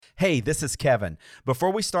Hey, this is Kevin.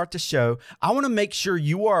 Before we start the show, I want to make sure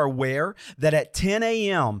you are aware that at 10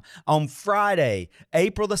 a.m. on Friday,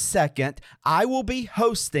 April the 2nd, I will be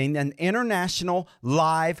hosting an international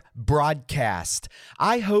live broadcast.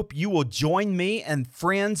 I hope you will join me and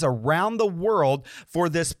friends around the world for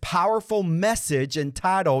this powerful message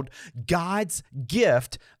entitled God's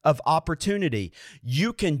Gift of Opportunity.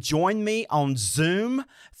 You can join me on Zoom,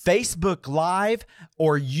 Facebook Live,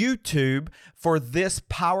 or YouTube for this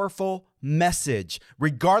powerful message.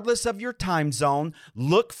 Regardless of your time zone,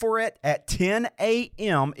 look for it at 10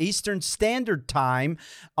 a.m. Eastern Standard Time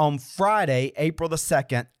on Friday, April the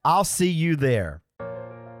 2nd. I'll see you there.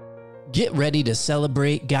 Get ready to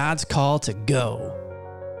celebrate God's call to go.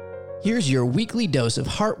 Here's your weekly dose of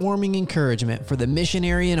heartwarming encouragement for the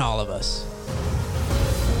missionary in all of us.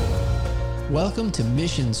 Welcome to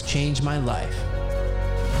Missions Change My Life.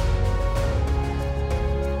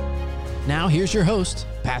 Now here's your host,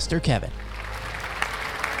 Pastor Kevin.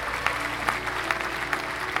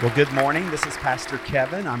 Well, good morning. This is Pastor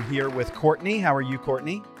Kevin. I'm here with Courtney. How are you,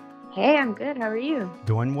 Courtney? Hey, I'm good. How are you?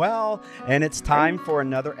 Doing well. And it's time for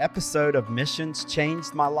another episode of Missions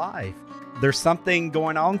Changed My Life. There's something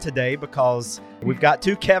going on today because we've got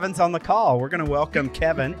two Kevins on the call. We're going to welcome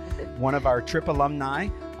Kevin, one of our TRIP alumni,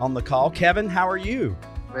 on the call. Kevin, how are you?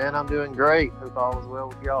 Man, I'm doing great. Hope all is well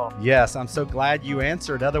with y'all. Yes, I'm so glad you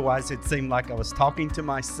answered. Otherwise, it seemed like I was talking to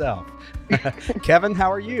myself. Kevin, how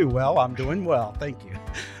are you? Well, I'm doing well. Thank you.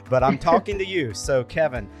 But I'm talking to you. So,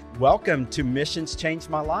 Kevin, welcome to Missions Changed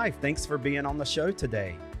My Life. Thanks for being on the show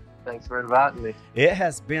today. Thanks for inviting me. It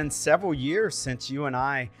has been several years since you and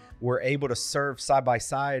I were able to serve side by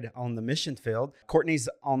side on the mission field. Courtney's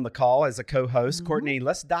on the call as a co-host. Mm-hmm. Courtney,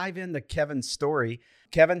 let's dive into Kevin's story.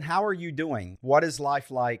 Kevin, how are you doing? What is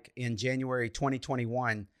life like in January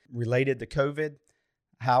 2021 related to COVID?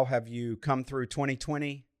 How have you come through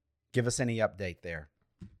 2020? Give us any update there.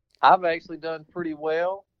 I've actually done pretty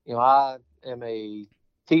well. You know, I am a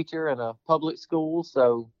teacher in a public school.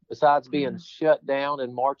 So besides being shut down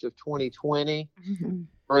in March of 2020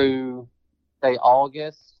 through, say,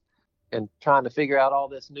 August and trying to figure out all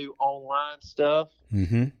this new online stuff,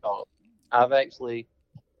 I've actually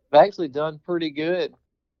done pretty good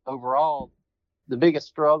overall. The biggest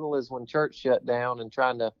struggle is when church shut down and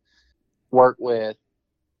trying to work with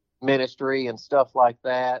ministry and stuff like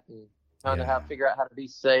that and trying to figure out how to be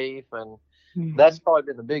safe. And that's probably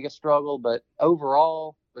been the biggest struggle. But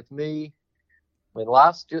overall, with me, I mean,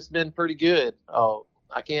 life's just been pretty good. Oh,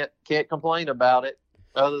 I can't complain about it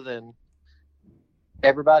other than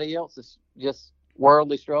everybody else is just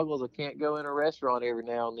worldly struggles. I can't go in a restaurant every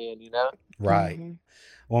now and then, you know? Right. Mm-hmm.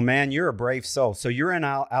 Well, man, you're a brave soul. So you're in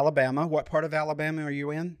Alabama. What part of Alabama are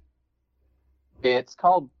you in? It's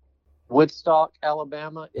called Woodstock,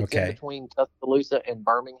 Alabama. It's in between Tuscaloosa and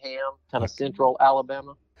Birmingham, kind of central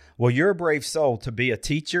Alabama. Well, you're a brave soul to be a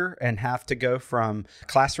teacher and have to go from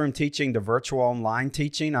classroom teaching to virtual online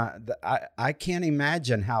teaching. I can't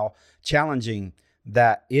imagine how challenging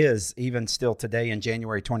that is even still today in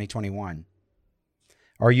January 2021.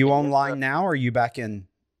 Are you online now or are you back in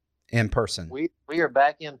person? We are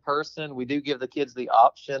back in person. We do give the kids the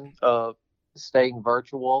option of staying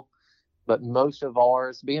virtual, but most of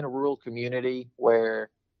ours, being a rural community where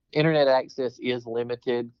internet access is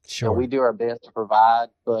limited, sure, we do our best to provide.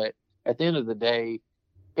 But at the end of the day,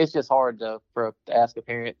 it's just hard to ask a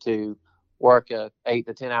parent to work a 8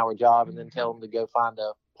 to 10 hour job and then tell them to go find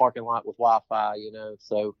a parking lot with Wi-Fi, you know.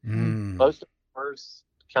 So most of ours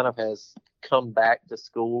kind of has come back to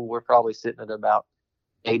school. We're probably sitting at about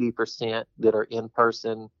 80% that are in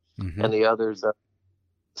person, and the others are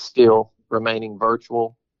still remaining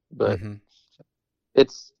virtual. But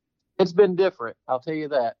it's been different. I'll tell you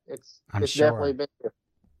that. It's sure. Definitely been different.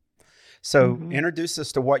 So introduce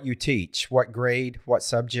us to what you teach. What grade? What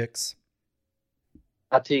subjects?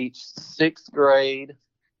 I teach 6th grade,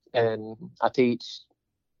 and I teach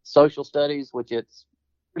social studies, which it's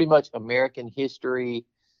pretty much American history,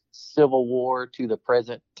 Civil War to the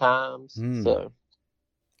present times. So.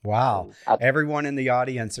 Wow. Everyone in the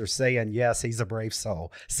audience are saying, yes, he's a brave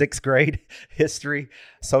soul. 6th grade history,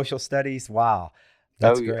 social studies. Wow.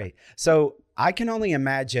 That's great. So I can only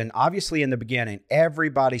imagine, obviously in the beginning,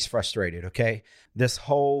 everybody's frustrated, okay? This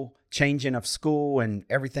whole changing of school and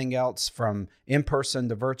everything else from in-person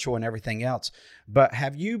to virtual and everything else. But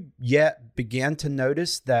have you yet began to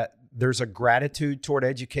notice that there's a gratitude toward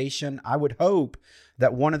education? I would hope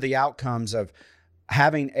that one of the outcomes of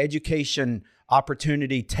having education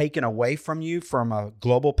opportunity taken away from you from a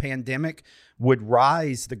global pandemic would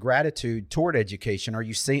rise the gratitude toward education. Are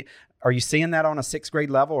you seeing that on a 6th grade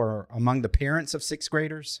level or among the parents of 6th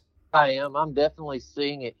graders? I am. I'm definitely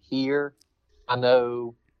seeing it here. I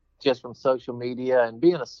know just from social media and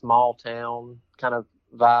being a small town kind of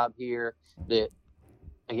vibe here that,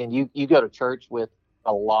 again, you go to church with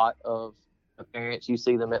a lot of the parents. You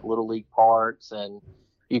see them at Little League parks and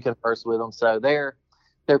you converse with them. So they're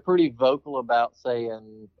pretty vocal about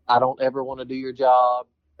saying, I don't ever want to do your job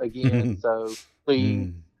again. So please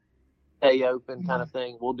Mm. stay open kind of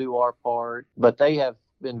thing. We'll do our part. But they have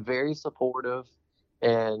been very supportive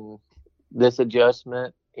and this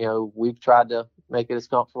adjustment, we've tried to make it as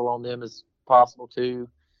comfortable on them as possible too.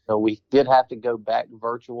 We did have to go back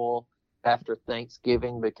virtual after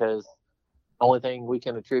Thanksgiving because the only thing we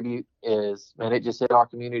can attribute is, man, it just hit our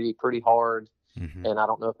community pretty hard. Mm-hmm. And I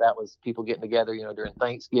don't know if that was people getting together, during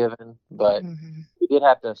Thanksgiving, but we did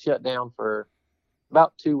have to shut down for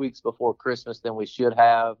about 2 weeks before Christmas than we should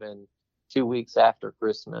have, and 2 weeks after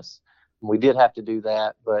Christmas. We did have to do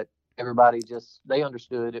that, but everybody they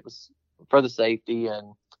understood it was for the safety,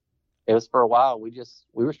 and it was for a while. We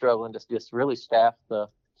were struggling to just really staff the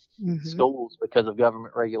schools because of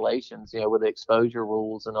government regulations, with the exposure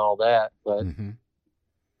rules and all that. But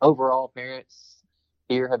overall, parents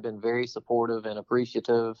here have been very supportive and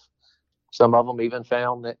appreciative. Some of them even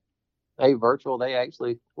found that, hey, virtual, they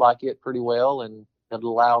actually like it pretty well, and it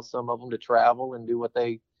allows some of them to travel and do what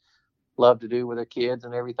they love to do with their kids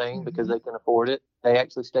and everything because they can afford it. They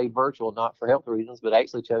actually stayed virtual, not for health reasons, but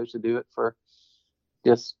actually chose to do it for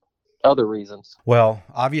just other reasons. Well,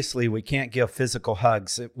 obviously we can't give physical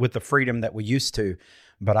hugs with the freedom that we used to,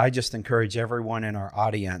 but I just encourage everyone in our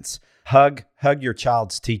audience, hug your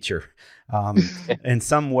child's teacher in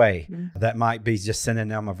some way. That might be just sending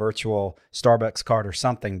them a virtual Starbucks card or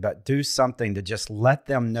something, but do something to just let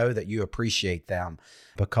them know that you appreciate them,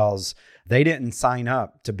 because they didn't sign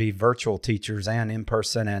up to be virtual teachers and in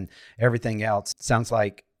person and everything else. Sounds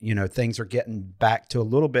like, things are getting back to a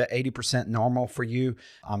little bit 80% normal for you.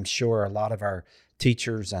 I'm sure a lot of our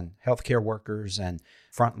teachers and healthcare workers and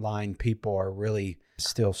frontline people are really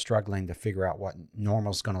still struggling to figure out what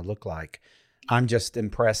normal is going to look like. I'm just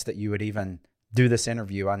impressed that you would even do this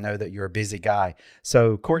interview. I know that you're a busy guy.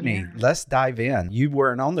 So Courtney, let's dive in. You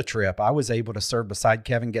weren't on the trip. I was able to serve beside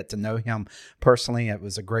Kevin, get to know him personally. It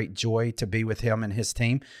was a great joy to be with him and his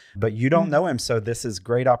team, but you don't know him. So this is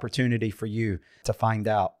great opportunity for you to find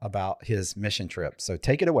out about his mission trip. So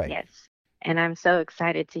take it away. Yes. And I'm so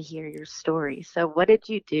excited to hear your story. So what did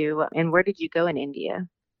you do and where did you go in India?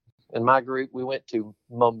 In my group, we went to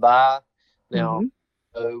Mumbai. Now,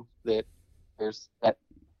 so that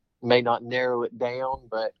may not narrow it down,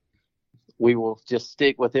 but we will just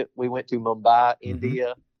stick with it. We went to Mumbai,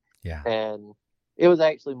 India. Yeah. And it was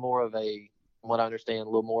actually more of from what I understand, a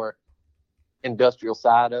little more industrial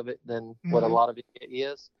side of it than what a lot of it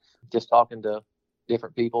is, just talking to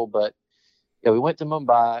different people. But we went to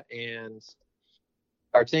Mumbai, and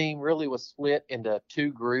our team really was split into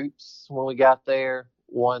two groups when we got there.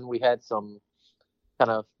 One, we had some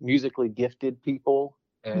kind of musically gifted people,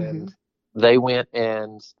 and they went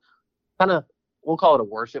and kind of, we'll call it a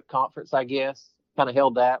worship conference, I guess, kind of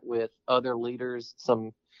held that with other leaders,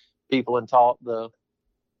 some people, and taught the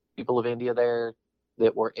people of India there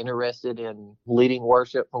that were interested in leading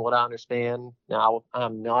worship, from what I understand. Now,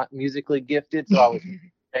 I'm not musically gifted, so I was in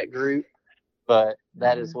that group, but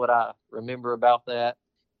that is what I remember about that.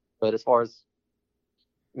 But as far as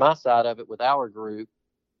my side of it with our group,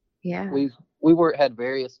 we had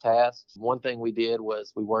various tasks. One thing we did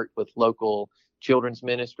was we worked with local children's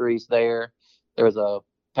ministries there. There was a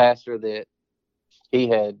pastor that he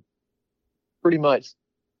had pretty much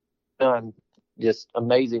done just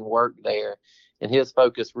amazing work there, and his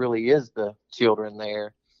focus really is the children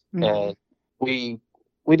there. And we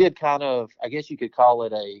did kind of, I guess you could call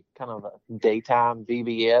it a kind of a daytime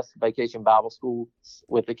VBS, Vacation Bible School,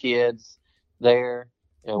 with the kids there.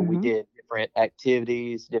 We did different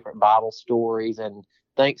activities, different Bible stories, and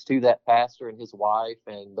thanks to that pastor and his wife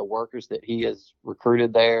and the workers that he has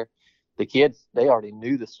recruited there, the kids, they already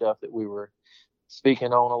knew the stuff that we were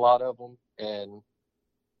speaking on, a lot of them. And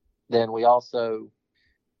then we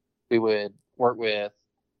would work with,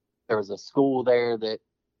 there was a school there that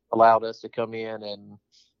allowed us to come in, and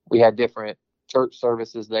we had different church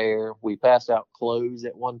services there. We passed out clothes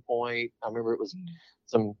at one point. I remember it was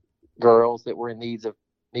some girls that were in need of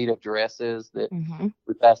dresses that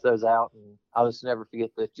we passed those out, and I'll just never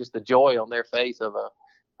forget the joy on their face of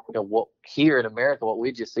what here in America, what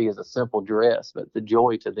we just see as a simple dress, but the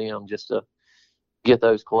joy to them just to get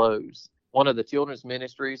those clothes. One of the children's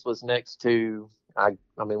ministries was next to, it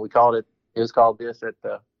was called this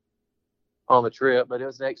on the trip, but it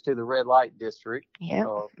was next to the red light district.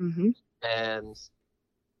 Yeah. And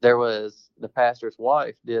there was the pastor's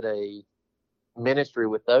wife did a ministry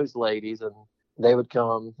with those ladies, and they would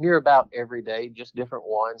come near about every day, just different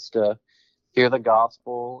ones, to hear the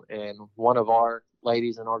gospel. And one of our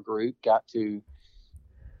ladies in our group got to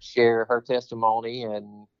share her testimony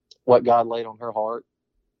and what God laid on her heart.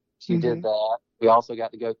 She did that. We also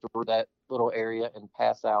got to go through that little area and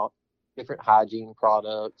pass out different hygiene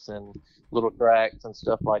products and little tracts and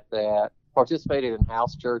stuff like that. Participated in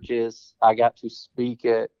house churches. I got to speak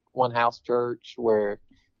at one house church where it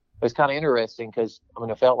was kind of interesting because, I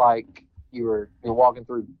mean, it felt like you're walking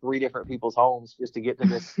through 3 different people's homes just to get to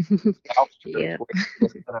this house church. Yeah. Where you're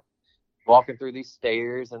just kind of walking through these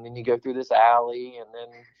stairs, and then you go through this alley, and then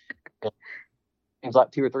it seems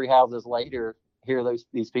like 2 or 3 houses later, hear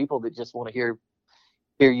these people that just want to hear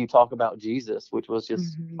you talk about Jesus, which was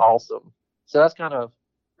just awesome. So that's kind of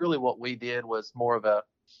really what we did, was more of a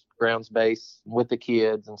grounds base with the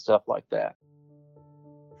kids and stuff like that.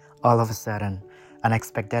 All of a sudden,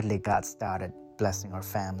 unexpectedly, God started blessing our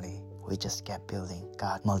family. We just kept building.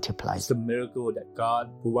 God multiplied. It's a miracle that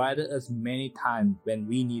God provided us many times when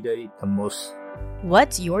we needed it the most.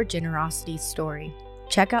 What's your generosity story?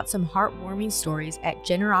 Check out some heartwarming stories at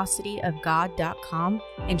generosityofgod.com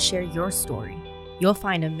and share your story. You'll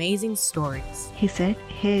find amazing stories. He said,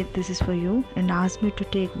 "Hey, this is for you," and asked me to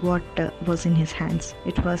take what was in his hands.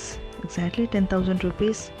 It was exactly 10,000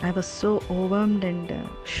 rupees. I was so overwhelmed and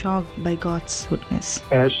shocked by God's goodness.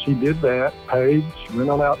 As she did that, Paige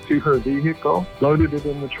went on out to her vehicle, loaded it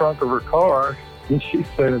in the trunk of her car, and she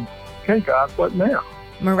said, "Okay, God, what now?"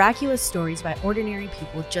 Miraculous stories by ordinary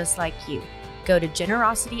people just like you. Go to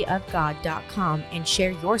generosityofgod.com and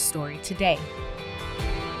share your story today.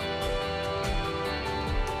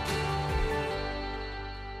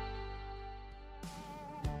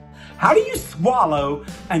 How do you swallow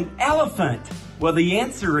an elephant? Well, the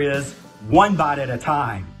answer is one bite at a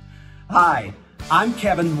time. Hi, I'm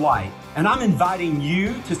Kevin White, and I'm inviting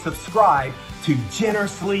you to subscribe to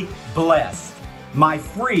Generously Blessed, my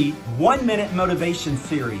free 1-minute motivation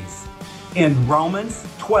series. In Romans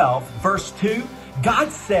 12, verse 2,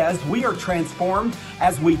 God says we are transformed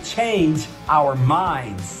as we change our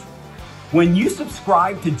minds. When you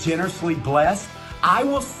subscribe to Generously Blessed, I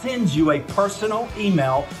will send you a personal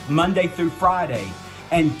email Monday through Friday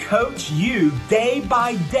and coach you day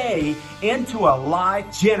by day into a life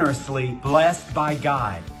generously blessed by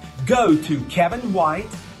God. Go to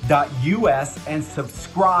kevinwhite.us and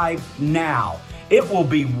subscribe now. It will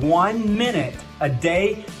be 1 minute a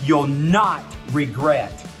day you'll not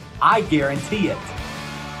regret. I guarantee it.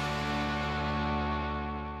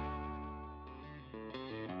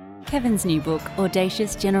 Kevin's new book,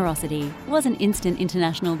 Audacious Generosity, was an instant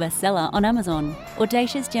international bestseller on Amazon.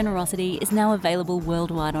 Audacious Generosity is now available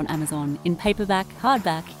worldwide on Amazon in paperback,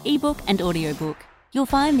 hardback, ebook, and audiobook. You'll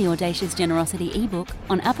find the Audacious Generosity ebook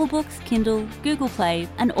on Apple Books, Kindle, Google Play,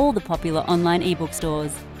 and all the popular online ebook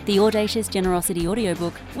stores. The Audacious Generosity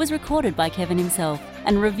audiobook was recorded by Kevin himself,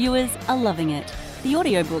 and reviewers are loving it. The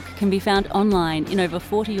audiobook can be found online in over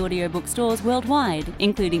 40 audiobook stores worldwide,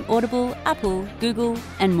 including Audible, Apple, Google,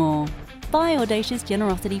 and more. Buy Audacious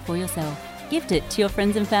Generosity for yourself. Gift it to your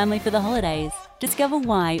friends and family for the holidays. Discover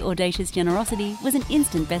why Audacious Generosity was an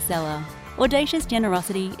instant bestseller. Audacious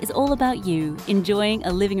Generosity is all about you enjoying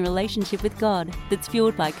a living relationship with God that's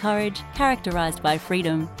fueled by courage, characterized by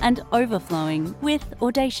freedom, and overflowing with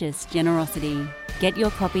audacious generosity. Get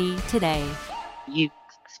your copy today. You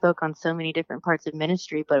spoke on so many different parts of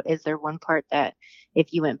ministry, but is there one part that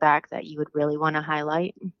if you went back that you would really want to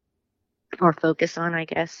highlight or focus on, I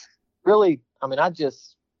guess? Really, I mean, I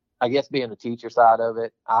guess being the teacher side of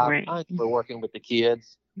it, Right. I enjoy working with the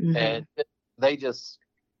kids, and they just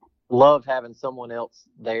loved having someone else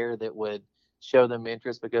there that would show them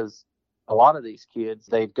interest, because a lot of these kids,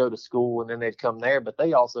 they'd go to school and then they'd come there, but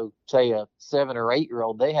they also, say a 7 or 8 year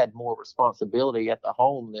old, they had more responsibility at the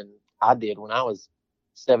home than I did when I was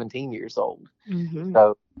 17 years old.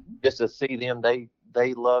 So just to see them, they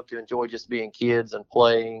love to enjoy just being kids and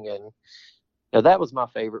playing, and that was my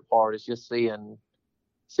favorite part, is just seeing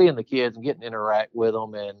the kids and getting to interact with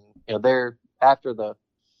them. And they're, after the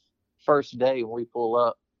first day when we pull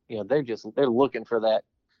up, they're looking for that.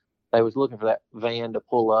 They was looking for that van to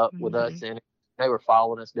pull up with us in it. They were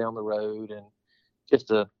following us down the road, and just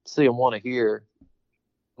to see them want to hear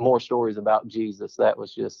more stories about Jesus, that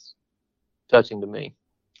was just touching to me.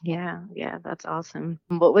 Yeah, that's awesome.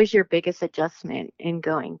 What was your biggest adjustment in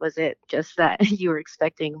going? Was it just that you were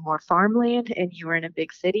expecting more farmland and you were in a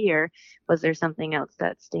big city, or was there something else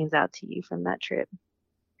that stands out to you from that trip?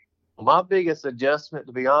 My biggest adjustment,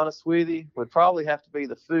 to be honest with you, would probably have to be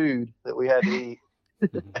the food that we had to eat.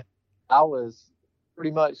 I was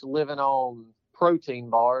pretty much living on protein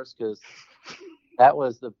bars because that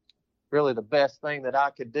was really the best thing that I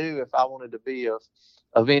could do if I wanted to be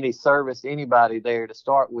of any service to anybody there to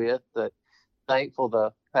start with. But thankful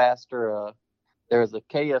the pastor, there was a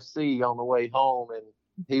KFC on the way home, and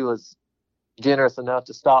he was generous enough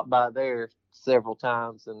to stop by there several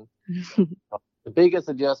times. And the biggest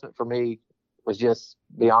adjustment for me was, just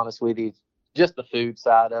be honest with you, just the food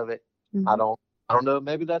side of it. Mm-hmm. I don't know,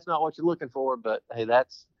 maybe that's not what you're looking for, but hey, that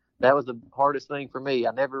was the hardest thing for me.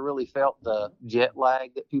 I never really felt the jet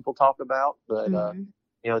lag that people talk about, but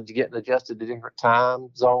getting adjusted to different time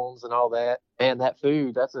zones and all that. And that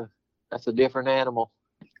food, that's a different animal.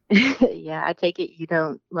 Yeah, I take it you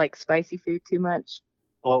don't like spicy food too much.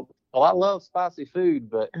 Well, I love spicy food,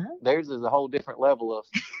 but theirs is a whole different level of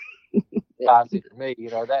spicy for me.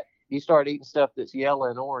 That you start eating stuff that's yellow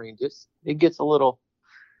and orange, it gets a little.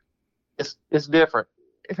 It's different.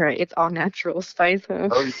 Right, it's all natural spice, huh?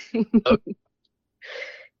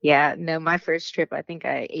 Yeah, no, my first trip, I think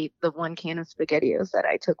I ate the 1 can of SpaghettiOs that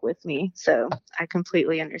I took with me, so I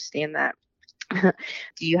completely understand that.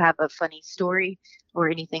 Do you have a funny story or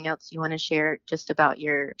anything else you want to share just about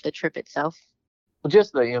the trip itself? Well,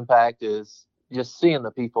 just the impact is just seeing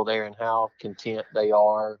the people there and how content they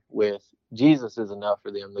are with Jesus is enough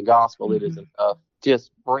for them. The gospel, it is enough.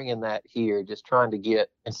 Just bringing that here, just trying to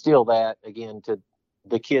instill that again to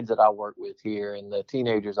the kids that I work with here and the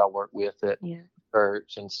teenagers I work with at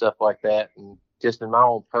church and stuff like that. And just in my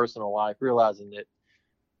own personal life, realizing that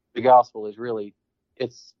the gospel is really,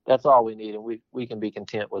 that's all we need. And we can be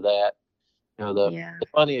content with that. The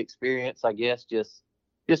funny experience, I guess, just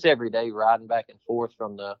every day riding back and forth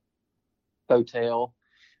from the hotel.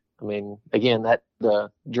 I mean, again,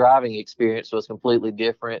 the driving experience was completely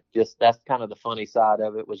different. Just that's kind of the funny side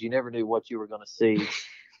of it, was you never knew what you were going to see.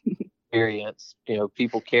 Experience,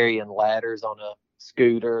 people carrying ladders on a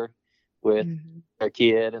scooter with their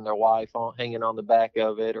kid and their wife hanging on the back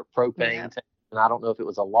of it, or propane tank. And I don't know if it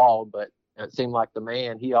was a law, but it seemed like the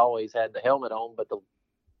man, he always had the helmet on, but the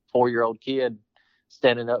 4-year-old kid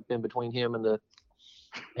standing up in between him and the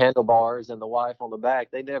handlebars and the wife on the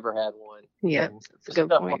back, they never had one. Yeah, and that's a good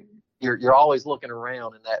point. Like, you're always looking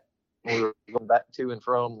around, and that when we were going back to and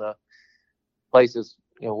from the places,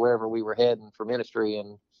 wherever we were heading for ministry.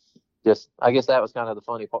 And just, I guess that was kind of the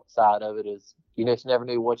funny side of it, is you just never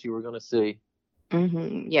knew what you were going to see.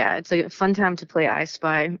 Yeah, it's a fun time to play I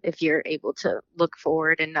Spy if you're able to look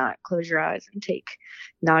forward and not close your eyes and take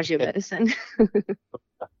nausea medicine.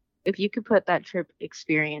 If you could put that trip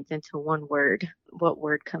experience into one word, what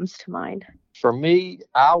word comes to mind? For me,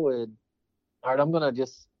 I'm going to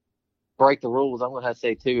just break the rules. I'm going to have to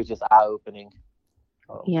say 2 is just eye-opening.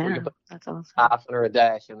 Yeah, that's awesome. Hyphen or a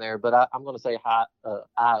dash in there, but I'm going to say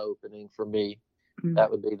eye-opening for me.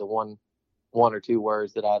 That would be the one or 2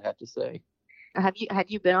 words that I'd have to say. Had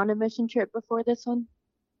you been on a mission trip before this one?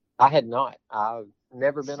 I had not. I've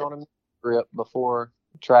never been on a mission trip before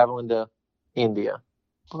traveling to India.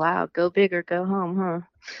 Wow, go big or go home, huh?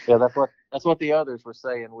 Yeah, that's what the others were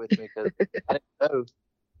saying with me, because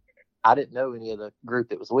I didn't know any of the group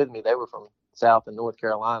that was with me. They were from South and North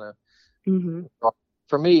Carolina.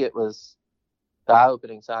 For me, it was the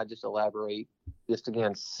eye-opening side. Just elaborate. Just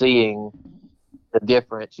again, seeing the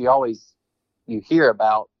difference. You hear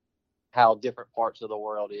about how different parts of the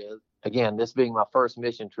world is. Again, this being my first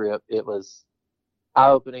mission trip, it was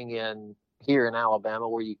eye-opening here in Alabama,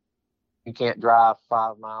 where you can't drive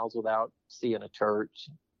 5 miles without seeing a church.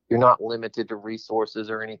 You're not limited to resources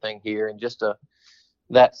or anything here. And just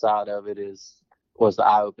that side of it was the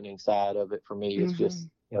eye-opening side of it for me. It's just,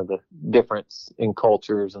 the difference in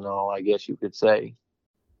cultures and all, I guess you could say.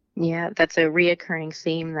 Yeah, that's a reoccurring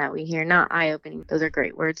theme that we hear. Not eye-opening, those are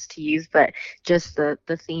great words to use, but just the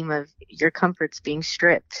theme of your comforts being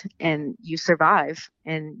stripped and you survive,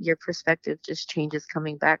 and your perspective just changes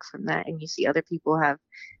coming back from that, and you see other people have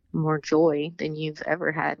more joy than you've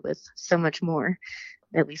ever had with so much more,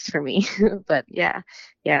 at least for me. But yeah,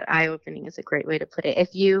 eye-opening is a great way to put it.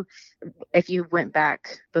 If you went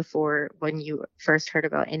back before, when you first heard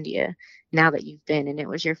about India, now that you've been and it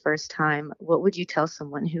was your first time, what would you tell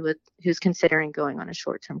someone who's considering going on a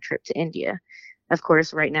short-term trip to India? Of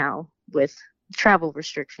course, right now with travel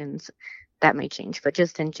restrictions, that may change, but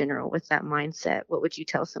just in general, with that mindset, what would you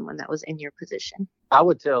tell someone that was in your position? I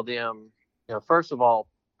would tell them, first of all,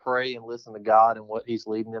 pray and listen to God and what He's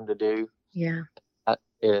leading them to do. Yeah. That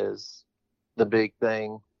is the big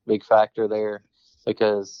factor there,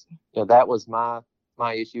 because that was my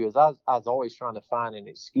issue. Is I was always trying to find an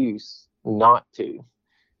excuse not to,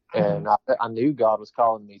 and I knew God was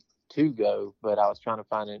calling me to go, but I was trying to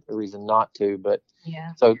find a reason not to. But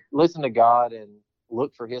so listen to God and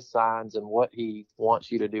look for his signs and what he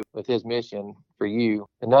wants you to do with his mission for you.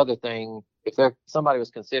 Another thing, if somebody was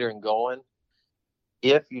considering going,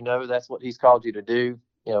 if you know that's what he's called you to do,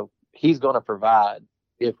 he's going to provide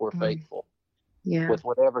if we're faithful. Yeah. With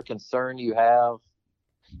whatever concern you have.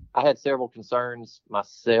 I had several concerns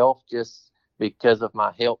myself just because of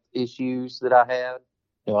my health issues that I had.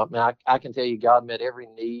 I can tell you God met every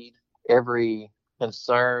need, every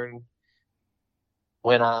concern.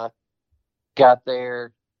 When I got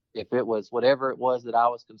there, if it was whatever it was that I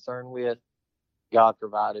was concerned with, God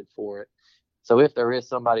provided for it. So if there is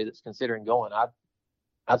somebody that's considering going,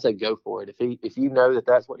 I'd say go for it. If you know that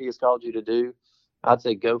that's what he has called you to do, I'd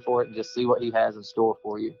say go for it and just see what he has in store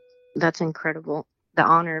for you. That's incredible. The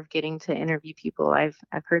honor of getting to interview people. I've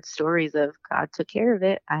heard stories of God took care of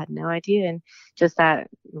it. I had no idea. And just that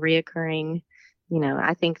reoccurring,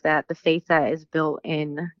 I think that the faith that is built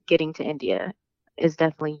in getting to India is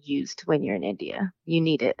definitely used when you're in India. You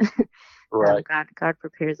need it. Right. God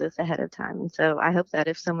prepares us ahead of time. And so I hope that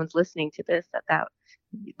if someone's listening to this,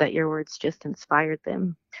 that your words just inspired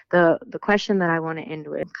them. The question that I want to end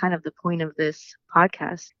with, kind of the point of this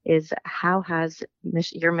podcast, is how has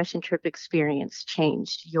your mission trip experience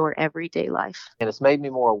changed your everyday life? And it's made me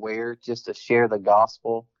more aware just to share the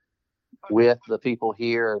gospel with the people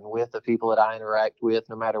here and with the people that I interact with,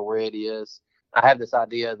 no matter where it is. I have this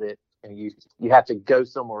idea that you have to go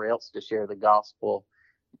somewhere else to share the gospel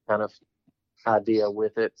kind of idea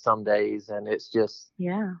with it some days. And it's just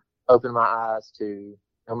opened my eyes to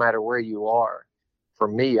no matter where you are. For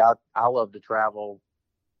me, I love to travel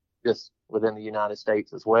just within the United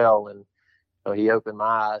States as well. And he opened my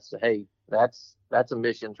eyes to, hey, that's a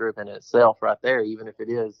mission trip in itself right there. Even if it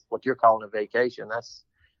is what you're calling a vacation, that's,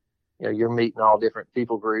 you're meeting all different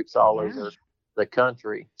people groups all over the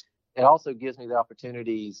country. It also gives me the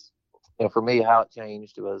opportunities, for me, how it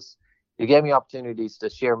changed was it gave me opportunities to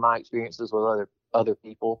share my experiences with other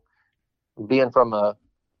people. Being from a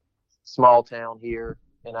small town here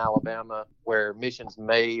in Alabama where missions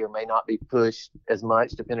may or may not be pushed as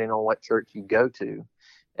much depending on what church you go to.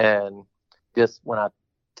 And just when I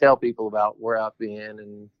tell people about where I've been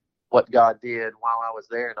and what God did while I was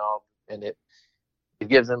there and all, and it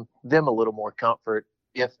gives them a little more comfort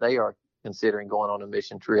if they are considering going on a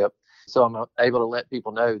mission trip. So I'm able to let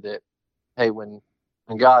people know that, hey, when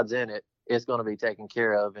God's in it, it's going to be taken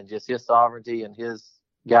care of, and just his sovereignty and his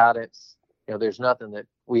guidance. There's nothing that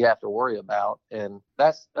we have to worry about. And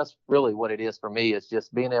that's really what it is for me. It's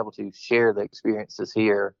just being able to share the experiences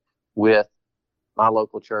here with my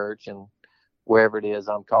local church and wherever it is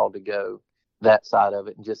I'm called to go, that side of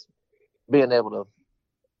it, and just being able to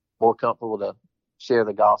more comfortable to share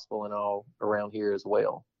the gospel and all around here as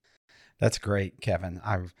well. That's great, Kevin.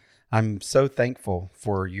 I'm so thankful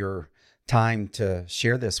for your time to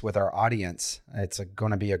share this with our audience. It's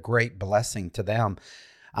going to be a great blessing to them.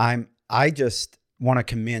 I just want to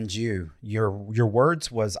commend you. Your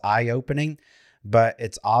words was eye-opening, but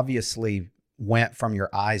it's obviously went from your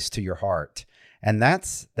eyes to your heart. And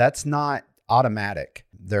that's not automatic.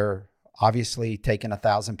 They're obviously taking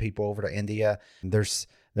 1,000 people over to India. There's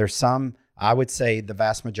some, I would say the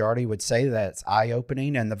vast majority would say that it's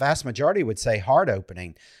eye-opening, and the vast majority would say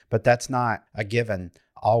heart-opening, but that's not a given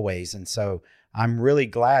always. And so I'm really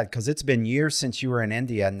glad, because it's been years since you were in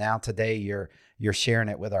India, and now today you're sharing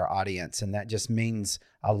it with our audience, and that just means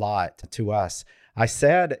a lot to us. I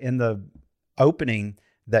said in the opening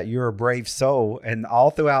that you're a brave soul, and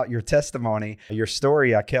all throughout your testimony, your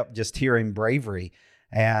story, I kept just hearing bravery.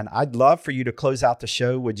 And I'd love for you to close out the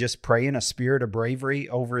show with just praying a spirit of bravery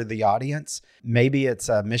over the audience. Maybe it's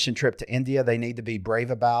a mission trip to India they need to be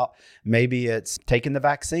brave about. Maybe it's taking the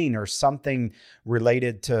vaccine or something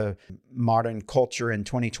related to modern culture in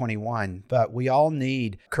 2021. But we all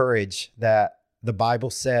need courage. That the Bible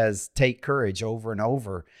says, take courage over and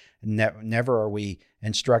over. Never are we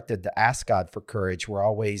instructed to ask God for courage. We're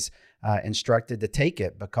always instructed to take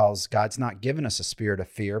it, because God's not given us a spirit of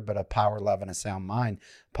fear, but a power, love, and a sound mind,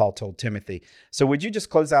 Paul told Timothy. So would you just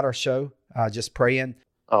close out our show, just praying?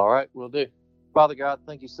 All right, we'll do. Father God,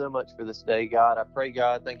 thank you so much for this day, God. I pray,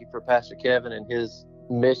 God, thank you for Pastor Kevin and his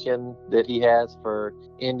mission that he has for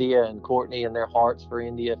India, and Courtney and their hearts for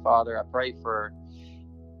India, Father. I pray for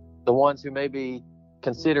the ones who may be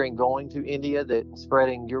considering going to India, that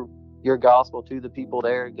spreading your gospel to the people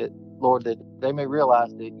there, that, Lord, that they may realize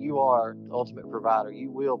that you are the ultimate provider. You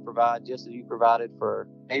will provide, just as you provided for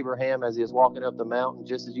Abraham as he was walking up the mountain,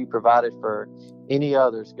 just as you provided for any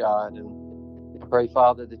others, God. And I pray,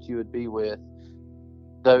 Father, that you would be with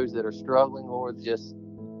those that are struggling, Lord.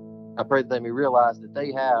 I pray that they may realize that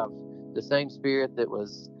they have the same spirit that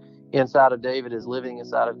was inside of David is living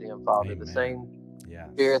inside of them, Father. Amen. The same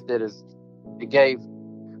Spirit that it gave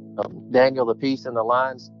Daniel the peace in the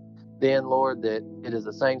lion's den, Lord, that it is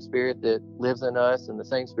the same Spirit that lives in us and the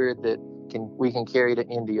same Spirit that we can carry to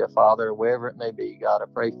India, Father, wherever it may be. God, I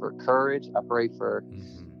pray for courage. I pray for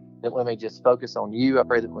that we may just focus on you. I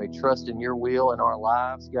pray that we may trust in your will in our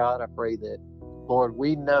lives, God. I pray that, Lord,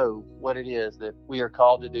 we know what it is that we are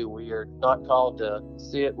called to do. We are not called to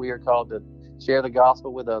sit. We are called to share the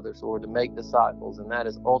gospel with others, Lord, to make disciples. And that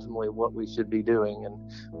is ultimately what we should be doing.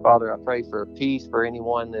 And Father, I pray for peace for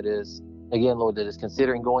anyone that is, again, Lord, that is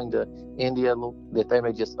considering going to India, that they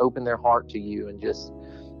may just open their heart to you and just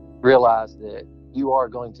realize that you are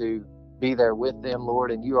going to be there with them,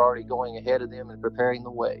 Lord, and you're already going ahead of them and preparing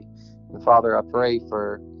the way. And Father, I pray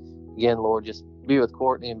for, again, Lord, just be with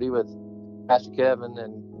Courtney and be with Pastor Kevin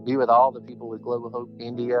and be with all the people with Global Hope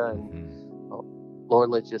India. And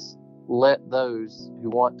Lord, let those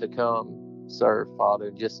who want to come serve,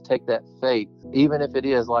 Father, just take that faith, even if it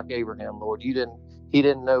is like Abraham, Lord. He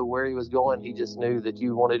didn't know where he was going. He just knew that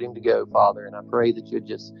you wanted him to go, Father. And I pray that you'd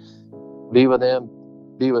just be with them,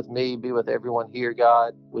 be with me, be with everyone here,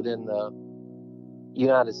 God, within the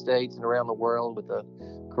United States and around the world with the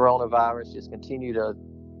coronavirus. Just continue to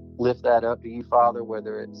lift that up to you, Father,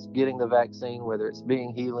 whether it's getting the vaccine, whether it's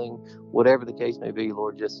being healing, whatever the case may be,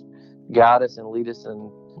 Lord, just guide us and lead us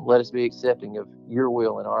and let us be accepting of your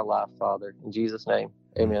will in our life, Father. In Jesus' name,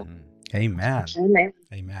 amen. Amen. Amen.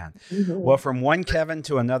 Amen. Well, from one Kevin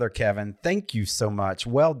to another Kevin, thank you so much.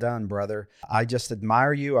 Well done, brother. I just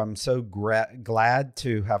admire you. I'm so glad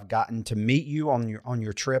to have gotten to meet you on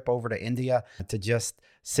your trip over to India, to just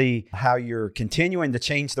see how you're continuing to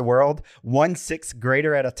change the world, one sixth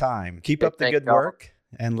grader at a time. Keep up the good work,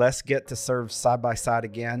 and let's get to serve side by side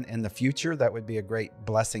again in the future. That would be a great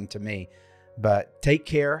blessing to me. But take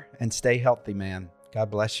care and stay healthy, man.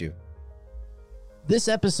 God bless you. This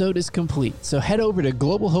episode is complete, so head over to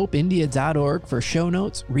globalhopeindia.org for show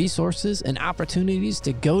notes, resources, and opportunities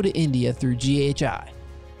to go to India through GHI.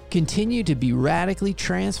 Continue to be radically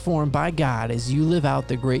transformed by God as you live out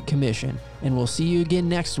the Great Commission, and we'll see you again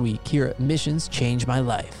next week here at Missions Change My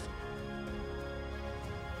Life.